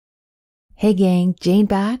Hey gang, Jane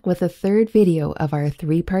back with a third video of our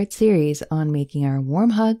three-part series on making our warm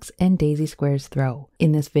hugs and daisy squares throw.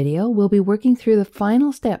 In this video, we'll be working through the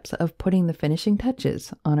final steps of putting the finishing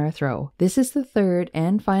touches on our throw. This is the third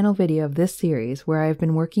and final video of this series where I've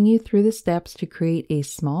been working you through the steps to create a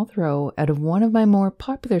small throw out of one of my more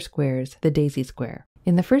popular squares, the daisy square.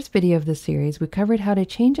 In the first video of this series, we covered how to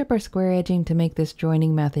change up our square edging to make this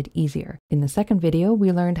joining method easier. In the second video,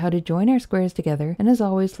 we learned how to join our squares together, and as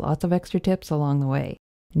always, lots of extra tips along the way.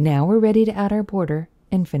 Now we're ready to add our border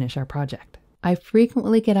and finish our project. I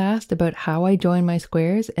frequently get asked about how I join my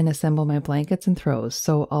squares and assemble my blankets and throws,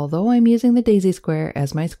 so although I'm using the daisy square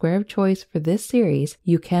as my square of choice for this series,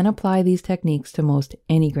 you can apply these techniques to most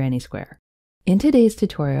any granny square. In today's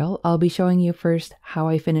tutorial, I'll be showing you first how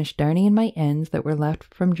I finished darning in my ends that were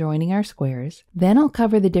left from joining our squares. Then I'll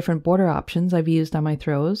cover the different border options I've used on my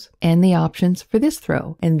throws and the options for this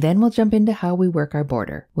throw. And then we'll jump into how we work our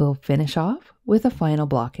border. We'll finish off with a final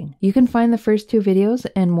blocking. You can find the first two videos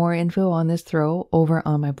and more info on this throw over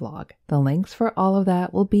on my blog. The links for all of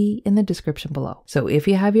that will be in the description below. So if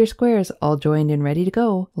you have your squares all joined and ready to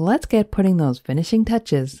go, let's get putting those finishing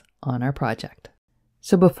touches on our project.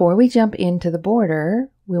 So before we jump into the border,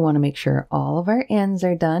 we want to make sure all of our ends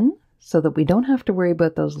are done so that we don't have to worry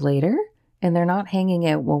about those later and they're not hanging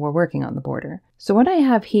out while we're working on the border. So what I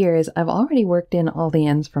have here is I've already worked in all the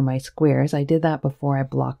ends for my squares. I did that before I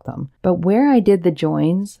blocked them. But where I did the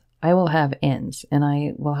joins, I will have ends and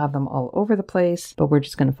I will have them all over the place, but we're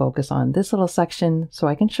just going to focus on this little section so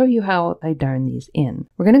I can show you how I darn these in.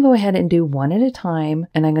 We're going to go ahead and do one at a time,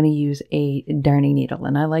 and I'm going to use a darning needle,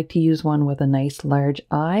 and I like to use one with a nice large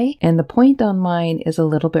eye, and the point on mine is a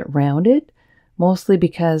little bit rounded, mostly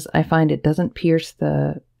because I find it doesn't pierce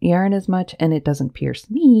the yarn as much and it doesn't pierce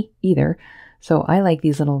me either. So I like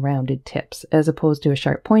these little rounded tips as opposed to a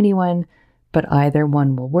sharp pointy one, but either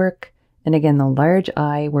one will work. And again, the large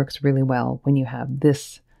eye works really well when you have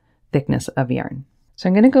this thickness of yarn. So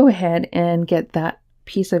I'm going to go ahead and get that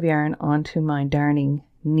piece of yarn onto my darning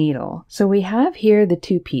needle. So we have here the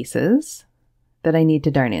two pieces that I need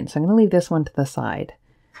to darn in. So I'm going to leave this one to the side.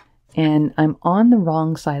 And I'm on the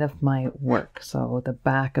wrong side of my work, so the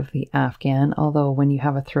back of the afghan, although when you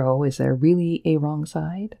have a throw, is there really a wrong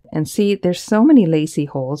side? And see, there's so many lacy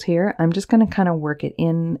holes here. I'm just going to kind of work it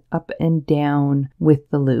in, up and down with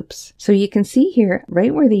the loops. So you can see here,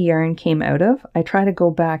 right where the yarn came out of, I try to go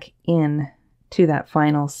back in to that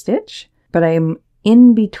final stitch, but I'm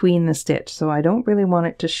in between the stitch, so I don't really want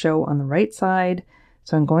it to show on the right side.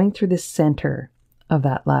 So I'm going through the center of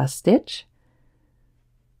that last stitch.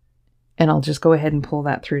 And I'll just go ahead and pull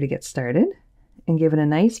that through to get started and give it a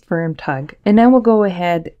nice firm tug. And now we'll go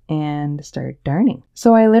ahead and start darning.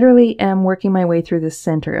 So I literally am working my way through the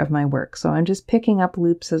center of my work. So I'm just picking up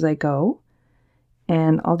loops as I go.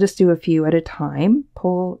 And I'll just do a few at a time.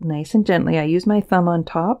 Pull nice and gently. I use my thumb on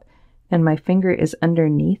top and my finger is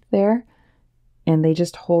underneath there. And they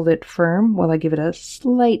just hold it firm while I give it a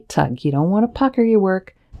slight tug. You don't want to pucker your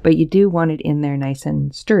work, but you do want it in there nice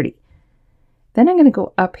and sturdy. Then I'm going to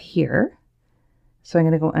go up here. So I'm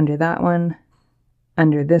going to go under that one,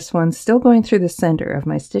 under this one, still going through the center of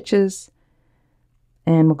my stitches.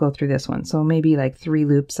 And we'll go through this one. So maybe like 3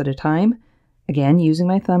 loops at a time. Again, using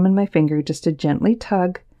my thumb and my finger just to gently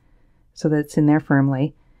tug so that it's in there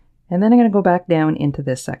firmly. And then I'm going to go back down into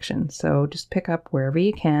this section. So just pick up wherever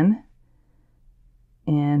you can.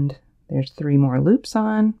 And there's 3 more loops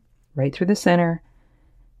on, right through the center.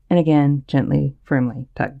 And again, gently, firmly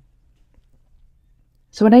tug.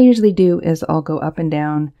 So what I usually do is I'll go up and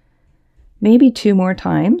down maybe 2 more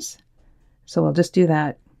times. So I'll just do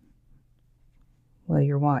that while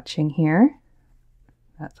you're watching here.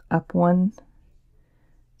 That's up one.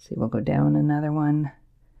 See, we'll go down another one.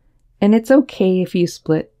 And it's okay if you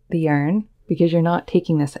split the yarn because you're not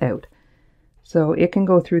taking this out. So it can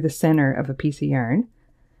go through the center of a piece of yarn.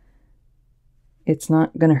 It's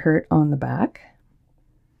not going to hurt on the back.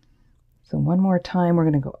 So one more time, we're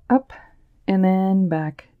going to go up and then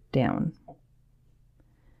back down.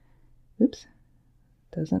 Oops,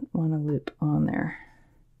 doesn't want to loop on there.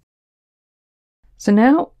 So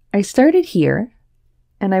now I started here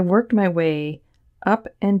and I worked my way up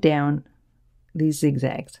and down these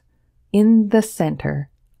zigzags in the center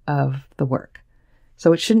of the work.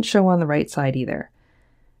 So it shouldn't show on the right side either.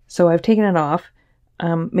 So I've taken it off.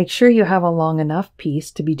 Make sure you have a long enough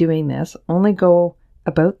piece to be doing this. Only go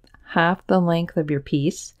about half the length of your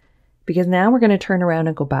piece, because now we're going to turn around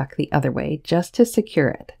and go back the other way just to secure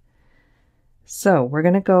it. So we're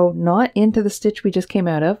going to go not into the stitch we just came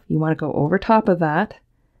out of. You want to go over top of that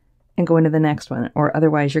and go into the next one, or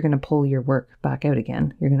otherwise you're going to pull your work back out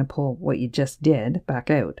again. You're going to pull what you just did back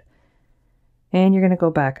out. And you're going to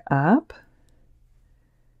go back up.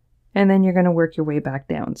 And then you're going to work your way back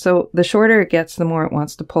down. So the shorter it gets, the more it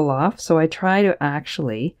wants to pull off. So I try to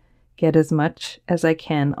actually get as much as I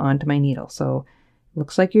can onto my needle. So it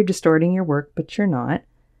looks like you're distorting your work, but you're not.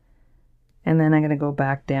 And then I'm going to go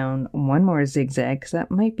back down one more zigzag because that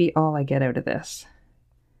might be all I get out of this.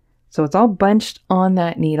 So it's all bunched on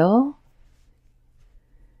that needle.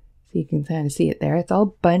 So you can kind of see it there. It's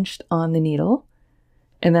all bunched on the needle.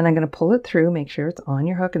 And then I'm going to pull it through, make sure it's on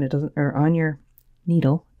your hook and it doesn't, or on your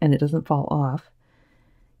needle and it doesn't fall off.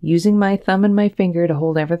 Using my thumb and my finger to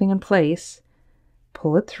hold everything in place,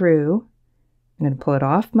 pull it through. I'm going to pull it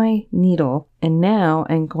off my needle, and now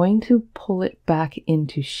I'm going to pull it back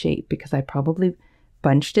into shape because I probably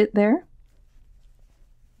bunched it there.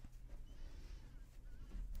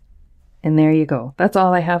 And there you go. That's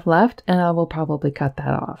all I have left, and I will probably cut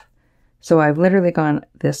that off. So I've literally gone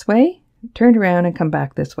this way, turned around, and come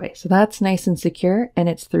back this way. So that's nice and secure, and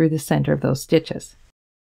it's through the center of those stitches.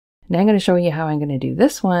 Now I'm going to show you how I'm going to do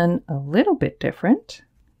this one a little bit different.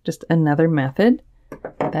 Just another method.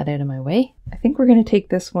 Get that out of my way. I think we're going to take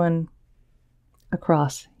this one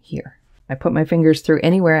across here. I put my fingers through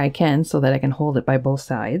anywhere I can so that I can hold it by both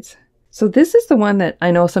sides. So this is the one that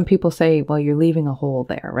I know some people say, well, you're leaving a hole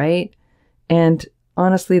there, right? And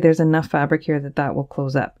honestly, there's enough fabric here that that will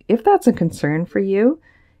close up. If that's a concern for you,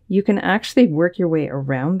 you can actually work your way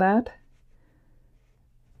around that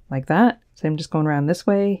like that. So I'm just going around this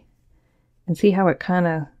way and see how it kind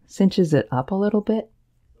of cinches it up a little bit.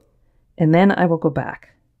 And then I will go back.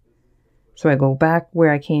 So I go back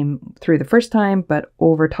where I came through the first time, but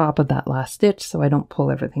over top of that last stitch so I don't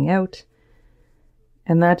pull everything out.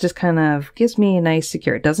 And that just kind of gives me a nice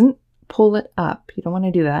secure. It doesn't pull it up. You don't want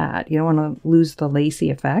to do that. You don't want to lose the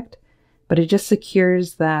lacy effect, but it just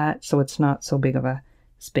secures that so it's not so big of a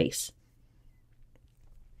space.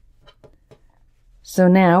 So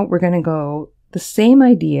now we're going to go the same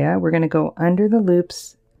idea. We're going to go under the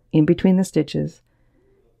loops in between the stitches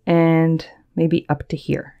and maybe up to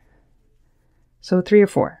here. So 3 or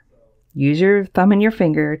 4. Use your thumb and your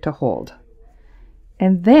finger to hold.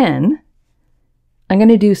 And then I'm going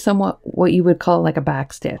to do somewhat what you would call like a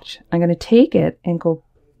back stitch. I'm going to take it and go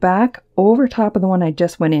back over top of the one I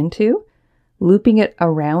just went into, looping it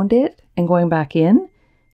around it and going back in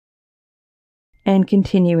and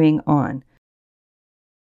continuing on.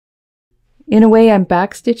 In a way, I'm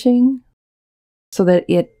back stitching so that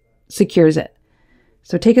it secures it.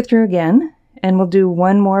 So take it through again and we'll do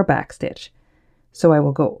one more back stitch. So I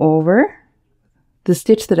will go over the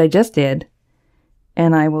stitch that I just did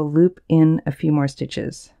and I will loop in a few more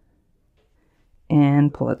stitches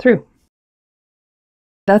and pull it through.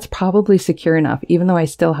 That's probably secure enough, even though I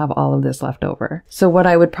still have all of this left over. So what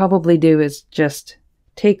I would probably do is just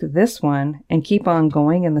take this one and keep on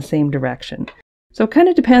going in the same direction. So it kind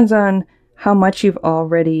of depends on how much you've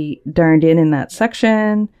already darned in that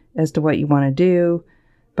section as to what you want to do.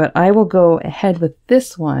 But I will go ahead with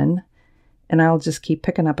this one and I'll just keep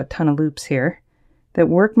picking up a ton of loops here that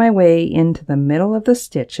work my way into the middle of the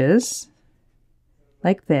stitches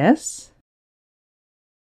like this.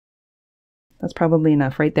 That's probably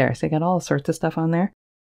enough right there. So I got all sorts of stuff on there.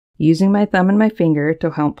 Using my thumb and my finger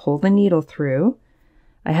to help pull the needle through.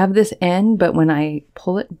 I have this end, but when I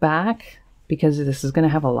pull it back, because this is going to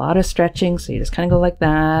have a lot of stretching, so you just kind of go like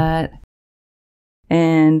that.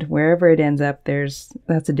 And wherever it ends up,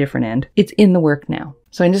 that's a different end. It's in the work now.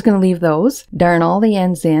 So I'm just going to leave those, darn all the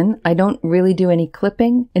ends in. I don't really do any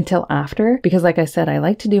clipping until after, because like I said, I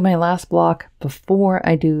like to do my last block before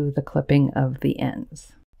I do the clipping of the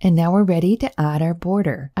ends. And now we're ready to add our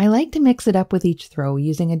border. I like to mix it up with each throw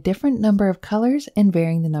using a different number of colors and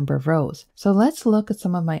varying the number of rows. So let's look at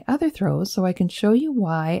some of my other throws so I can show you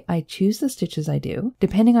why I choose the stitches I do,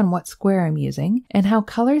 depending on what square I'm using, and how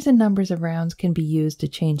colors and numbers of rounds can be used to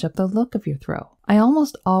change up the look of your throw. I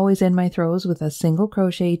almost always end my throws with a single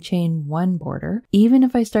crochet chain 1 border, even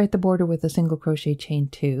if I start the border with a single crochet chain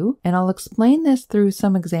 2, and I'll explain this through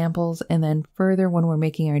some examples and then further when we're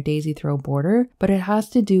making our daisy throw border, but it has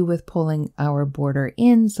to do with pulling our border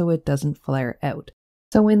in so it doesn't flare out.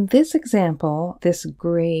 So in this example, this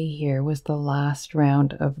gray here was the last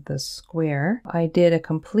round of the square. I did a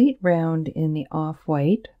complete round in the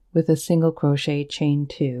off-white with a single crochet chain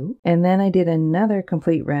 2, and then I did another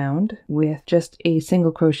complete round with just a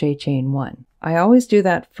single crochet chain 1. I always do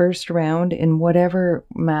that first round in whatever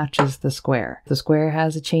matches the square. If the square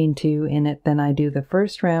has a chain 2 in it, then I do the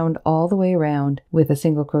first round all the way around with a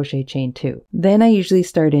single crochet chain 2. Then I usually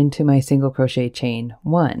start into my single crochet chain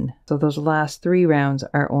 1. So those last 3 rounds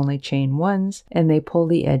are only chain 1s and they pull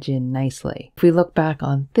the edge in nicely. If we look back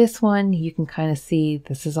on this one, you can kind of see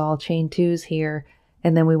this is all chain 2s here,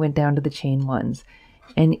 and then we went down to the chain 1s.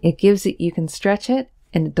 And it gives it, you can stretch it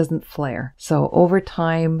and it doesn't flare. So over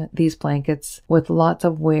time, these blankets with lots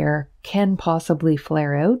of wear can possibly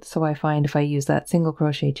flare out. So I find if I use that single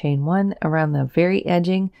crochet chain 1 around the very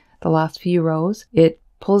edging, the last few rows, it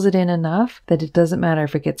pulls it in enough that it doesn't matter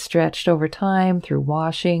if it gets stretched over time through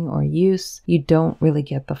washing or use, you don't really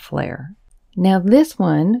get the flare. Now this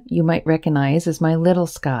one you might recognize as my little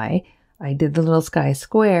sky. I did the little sky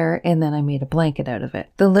square and then I made a blanket out of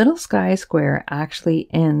it. The little sky square actually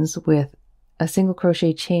ends with a single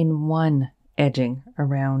crochet chain 1 edging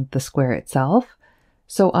around the square itself.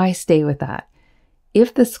 So I stay with that.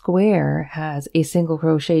 If the square has a single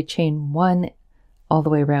crochet chain 1 all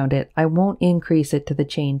the way around it, I won't increase it to the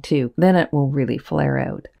chain 2. Then it will really flare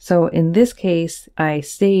out. So in this case, I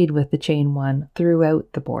stayed with the chain 1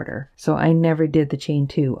 throughout the border. So I never did the chain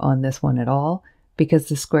 2 on this one at all because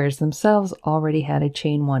the squares themselves already had a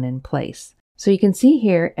chain 1 in place. So you can see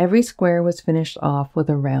here, every square was finished off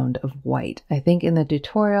with a round of white. I think in the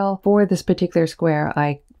tutorial for this particular square,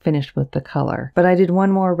 I finished with the color, but I did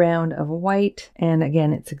one more round of white. And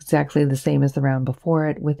again, it's exactly the same as the round before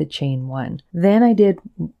it with a chain 1. Then I did,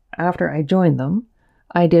 after I joined them,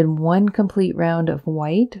 I did one complete round of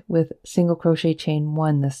white with single crochet chain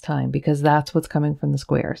 1 this time because that's what's coming from the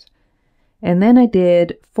squares. And then I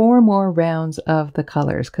did 4 more rounds of the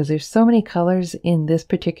colors because there's so many colors in this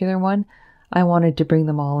particular one. I wanted to bring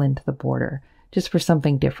them all into the border just for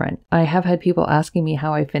something different. I have had people asking me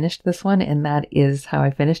how I finished this one, and that is how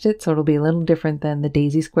I finished it. So it'll be a little different than the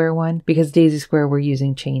daisy square one because daisy square we're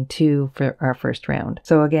using chain 2 for our first round.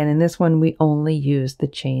 So again, in this one, we only used the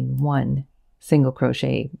chain 1 single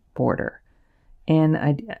crochet border. And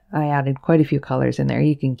I added quite a few colors in there.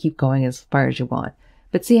 You can keep going as far as you want.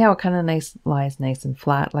 But see how it kind of lies nice and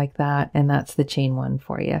flat like that? And that's the chain 1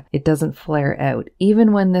 for you. It doesn't flare out,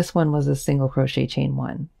 even when this one was a single crochet chain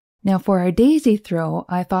 1. Now for our daisy throw,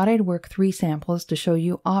 I thought I'd work 3 samples to show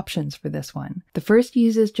you options for this one. The first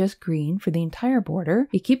uses just green for the entire border.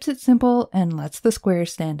 It keeps it simple and lets the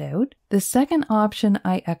squares stand out. The second option,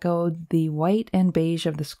 I echoed the white and beige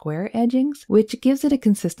of the square edgings, which gives it a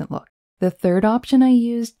consistent look. The third option I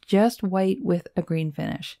used just white with a green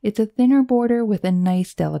finish. It's a thinner border with a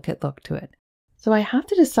nice delicate look to it. So I have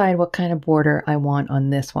to decide what kind of border I want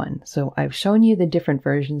on this one. So I've shown you the different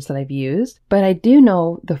versions that I've used, but I do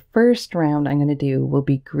know the first round I'm going to do will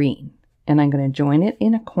be green. And I'm going to join it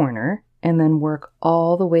in a corner and then work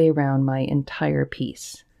all the way around my entire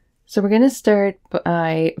piece. So we're going to start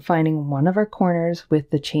by finding one of our corners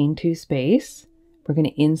with the chain 2 space. We're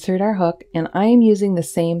going to insert our hook, and I am using the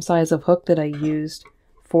same size of hook that I used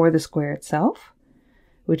for the square itself,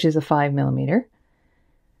 which is a 5mm.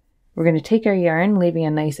 We're going to take our yarn, leaving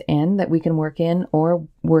a nice end that we can work in or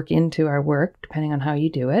work into our work, depending on how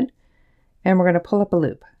you do it. And we're going to pull up a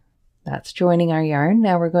loop. That's joining our yarn.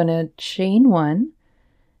 Now we're going to chain 1,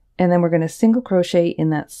 and then we're going to single crochet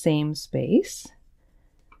in that same space.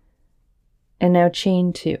 And now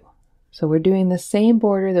chain 2. So we're doing the same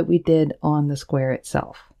border that we did on the square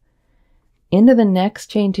itself. Into the next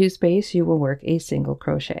chain 2 space, you will work a single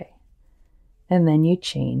crochet. And then you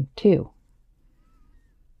chain 2.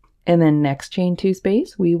 And then next chain 2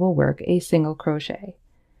 space, we will work a single crochet.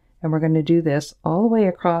 And we're going to do this all the way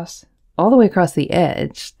across the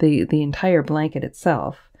edge, the entire blanket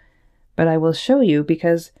itself. But I will show you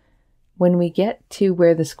because when we get to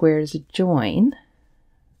where the squares join,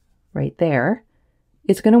 right there,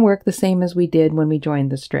 it's going to work the same as we did when we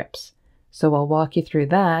joined the strips. So I'll walk you through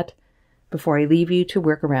that before I leave you to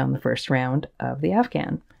work around the first round of the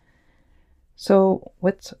Afghan. So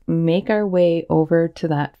let's make our way over to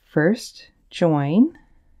that first join,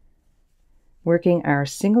 working our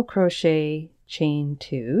single crochet chain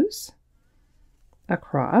 2s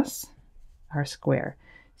across our square.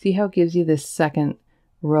 See how it gives you this second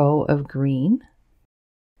row of green?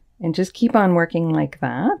 And just keep on working like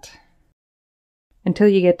that until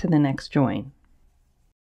you get to the next join.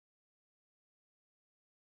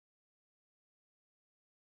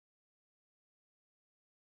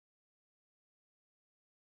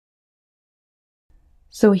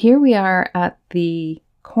 So here we are at the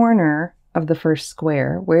corner of the first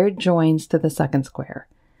square where it joins to the second square.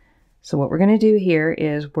 So what we're going to do here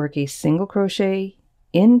is work a single crochet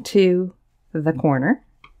into the corner.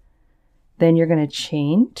 Then you're going to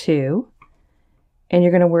chain 2, and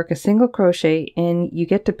you're going to work a single crochet, and you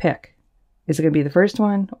get to pick. Is it going to be the first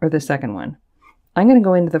one or the second one? I'm going to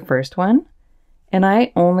go into the first one, and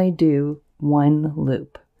I only do one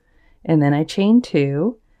loop. And then I chain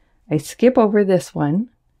 2, I skip over this one,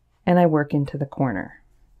 and I work into the corner,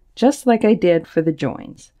 just like I did for the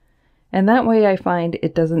joins. And that way I find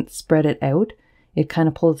it doesn't spread it out. It kind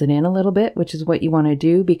of pulls it in a little bit, which is what you want to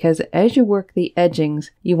do, because as you work the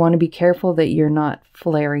edgings, you want to be careful that you're not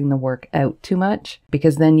flaring the work out too much,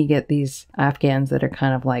 because then you get these afghans that are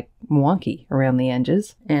kind of like wonky around the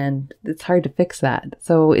edges, and it's hard to fix that.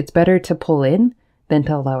 So it's better to pull in than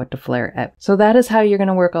to allow it to flare out. So that is how you're going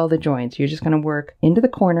to work all the joins. You're just going to work into the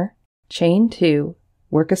corner, chain 2,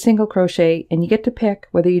 work a single crochet, and you get to pick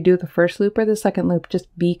whether you do the first loop or the second loop.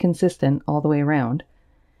 Just be consistent all the way around.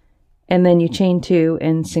 And then you chain 2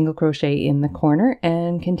 and single crochet in the corner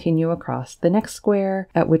and continue across the next square,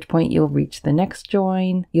 at which point you'll reach the next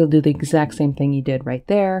join. You'll do the exact same thing you did right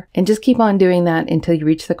there, and just keep on doing that until you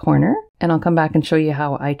reach the corner, and I'll come back and show you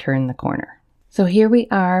how I turn the corner. So here we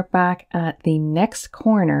are back at the next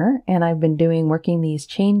corner, and I've been working these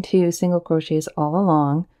chain 2 single crochets all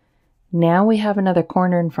along. Now we have another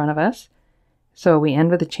corner in front of us. So we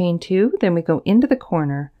end with a chain 2, then we go into the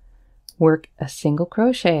corner, work a single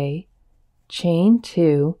crochet, chain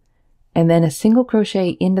 2, and then a single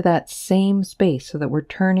crochet into that same space so that we're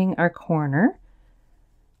turning our corner.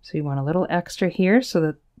 So you want a little extra here so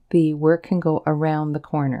that the work can go around the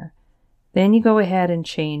corner. Then you go ahead and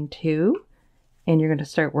chain 2, and you're going to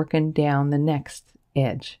start working down the next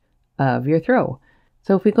edge of your throw.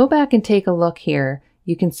 So if we go back and take a look here,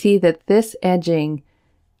 you can see that this edging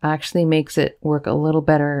actually makes it work a little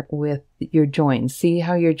better with your joins. See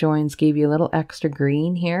how your joins gave you a little extra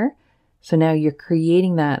green here? So now you're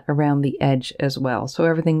creating that around the edge as well. So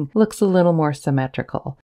everything looks a little more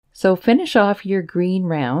symmetrical. So finish off your green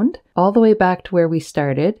round all the way back to where we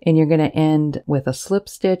started, and you're going to end with a slip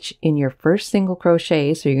stitch in your first single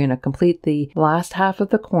crochet. So you're going to complete the last half of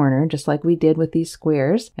the corner just like we did with these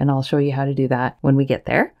squares, and I'll show you how to do that when we get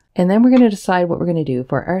there. And then we're going to decide what we're going to do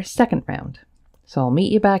for our second round. So I'll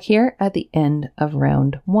meet you back here at the end of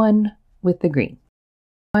round 1 with the green.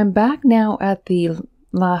 I'm back now at the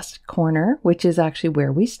last corner, which is actually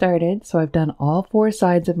where we started. So I've done all 4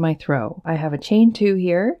 sides of my throw. I have a chain 2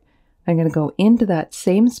 here. I'm going to go into that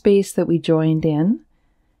same space that we joined in,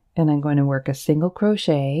 and I'm going to work a single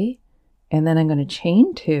crochet, and then I'm going to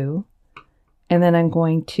chain 2, and then I'm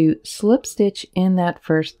going to slip stitch in that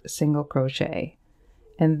first single crochet,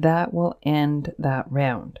 and that will end that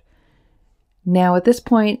round. Now at this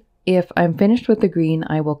point, if I'm finished with the green,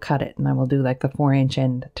 I will cut it, and I will do like the 4-inch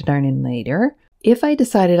end to darn in later. If I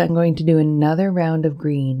decided I'm going to do another round of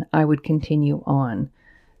green, I would continue on.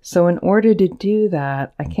 So in order to do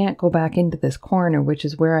that, I can't go back into this corner, which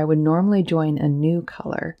is where I would normally join a new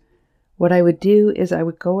color. What I would do is I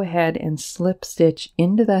would go ahead and slip stitch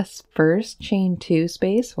into this first chain 2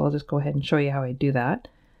 space. So I'll just go ahead and show you how I do that.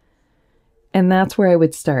 And that's where I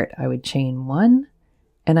would start. I would chain 1,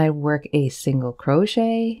 and I'd work a single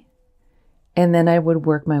crochet, and then I would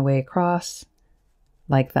work my way across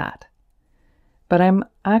like that. But I'm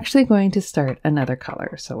actually going to start another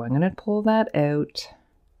color. So I'm going to pull that out,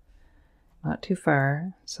 not too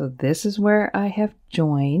far. So this is where I have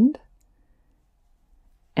joined,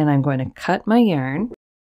 and I'm going to cut my yarn,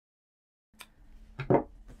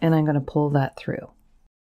 and I'm going to pull that through.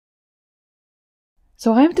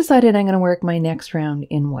 So I've decided I'm going to work my next round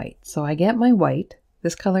in white. So I get my white,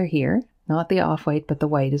 this color here, not the off-white, but the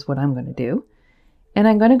white is what I'm going to do. And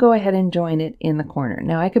I'm going to go ahead and join it in the corner.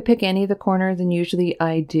 Now I could pick any of the corners, and usually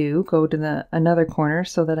I do go to another corner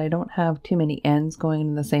so that I don't have too many ends going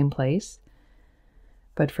in the same place.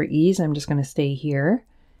 But for ease, I'm just going to stay here,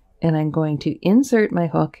 and I'm going to insert my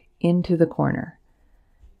hook into the corner.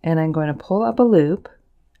 And I'm going to pull up a loop,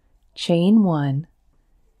 chain 1,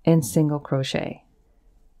 and single crochet.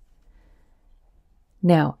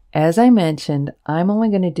 Now, as I mentioned, I'm only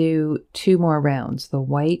going to do 2 more rounds, the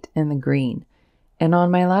white and the green. And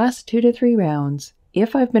on my last 2 to 3 rounds,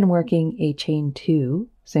 if I've been working a chain 2,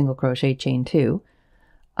 single crochet chain 2,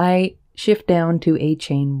 I shift down to a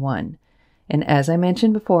chain 1. And as I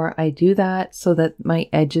mentioned before, I do that so that my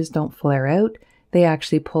edges don't flare out, they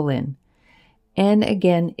actually pull in. And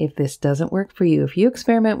again, if this doesn't work for you, if you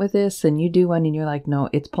experiment with this and you do one and you're like, no,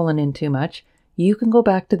 it's pulling in too much, you can go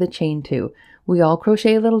back to the chain 2. We all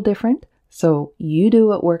crochet a little different, so you do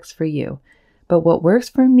what works for you. But what works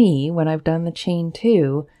for me when I've done the chain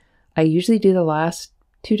 2, I usually do the last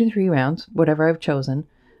 2 to 3 rounds, whatever I've chosen,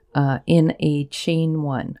 in a chain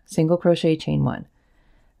 1, single crochet chain 1.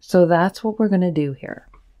 So that's what we're going to do here.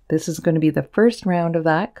 This is going to be the first round of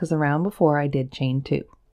that because the round before I did chain 2.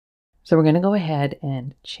 So we're going to go ahead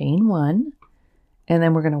and chain 1, and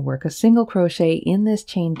then we're going to work a single crochet in this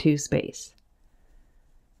chain 2 space.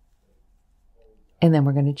 And then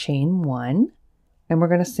we're going to chain 1, and we're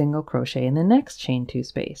going to single crochet in the next chain 2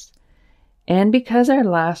 space. And because our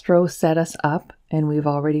last row set us up and we've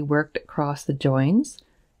already worked across the joins,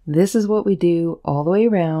 this is what we do all the way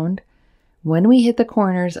around. When we hit the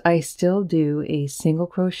corners, I still do a single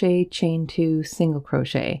crochet, chain 2, single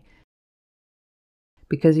crochet,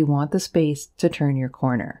 because you want the space to turn your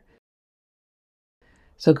corner.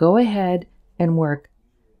 So go ahead and work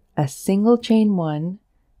a single chain 1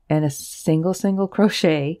 and a single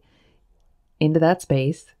crochet into that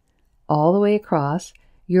space all the way across.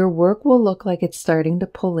 Your work will look like it's starting to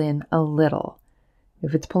pull in a little.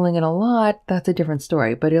 If it's pulling in a lot, that's a different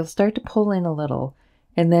story, but it'll start to pull in a little.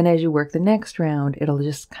 And then as you work the next round, it'll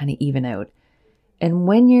just kind of even out. And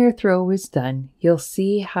when your throw is done, you'll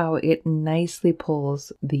see how it nicely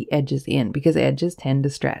pulls the edges in, because edges tend to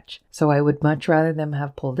stretch. So I would much rather them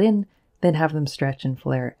have pulled in than have them stretch and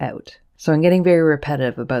flare out. So I'm getting very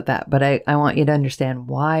repetitive about that, but I want you to understand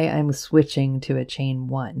why I'm switching to a chain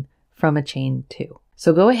 1 from a chain 2.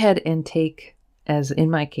 So go ahead and take, as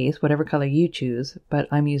in my case, whatever color you choose, but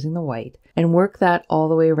I'm using the white, and work that all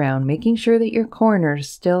the way around, making sure that your corners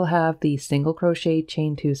still have the single crochet,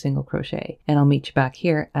 chain 2, single crochet. And I'll meet you back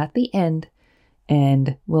here at the end,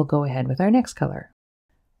 and we'll go ahead with our next color.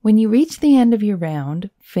 When you reach the end of your round,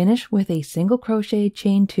 finish with a single crochet,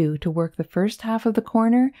 chain 2 to work the first half of the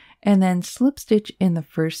corner, and then slip stitch in the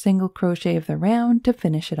first single crochet of the round to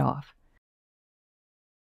finish it off.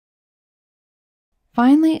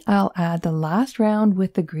 Finally, I'll add the last round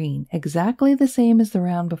with the green, exactly the same as the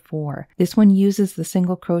round before. This one uses the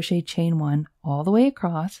single crochet, chain 1 all the way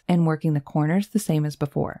across and working the corners the same as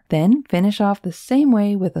before. Then finish off the same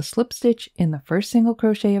way with a slip stitch in the first single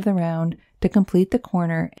crochet of the round to complete the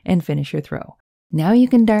corner and finish your throw. Now you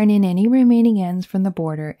can darn in any remaining ends from the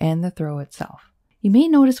border and the throw itself. You may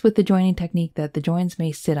notice with the joining technique that the joins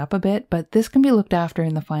may sit up a bit, but this can be looked after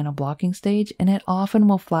in the final blocking stage, and it often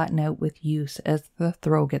will flatten out with use as the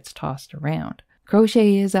throw gets tossed around.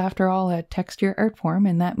 Crochet is, after all, a texture art form,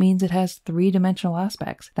 and that means it has 3-dimensional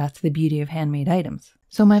aspects. That's the beauty of handmade items.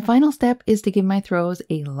 So my final step is to give my throws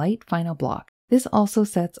a light final block. This also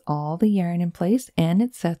sets all the yarn in place, and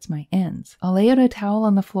it sets my ends. I'll lay out a towel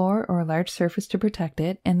on the floor or a large surface to protect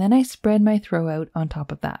it, and then I spread my throw out on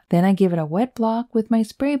top of that. Then I give it a wet block with my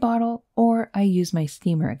spray bottle, or I use my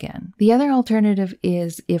steamer again. The other alternative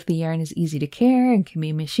is, if the yarn is easy to care and can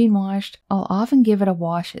be machine washed, I'll often give it a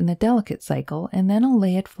wash in the delicate cycle, and then I'll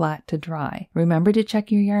lay it flat to dry. Remember to check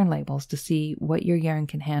your yarn labels to see what your yarn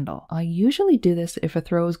can handle. I usually do this if a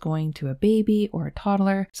throw is going to a baby or a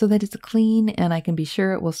toddler, so that it's clean and I can be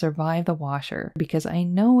sure it will survive the washer, because I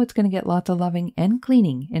know it's going to get lots of loving and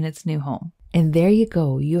cleaning in its new home. And there you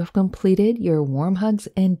go, you have completed your Warm Hugs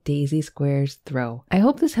and Daisy Squares throw. I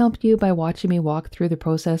hope this helped you by watching me walk through the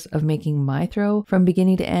process of making my throw from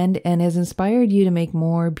beginning to end, and has inspired you to make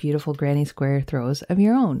more beautiful granny square throws of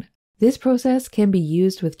your own. This process can be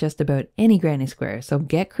used with just about any granny square, so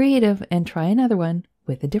get creative and try another one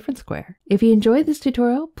with a different square. If you enjoyed this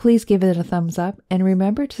tutorial, please give it a thumbs up, and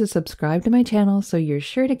remember to subscribe to my channel so you're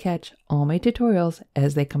sure to catch all my tutorials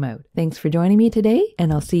as they come out. Thanks for joining me today,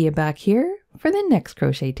 and I'll see you back here for the next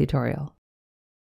crochet tutorial.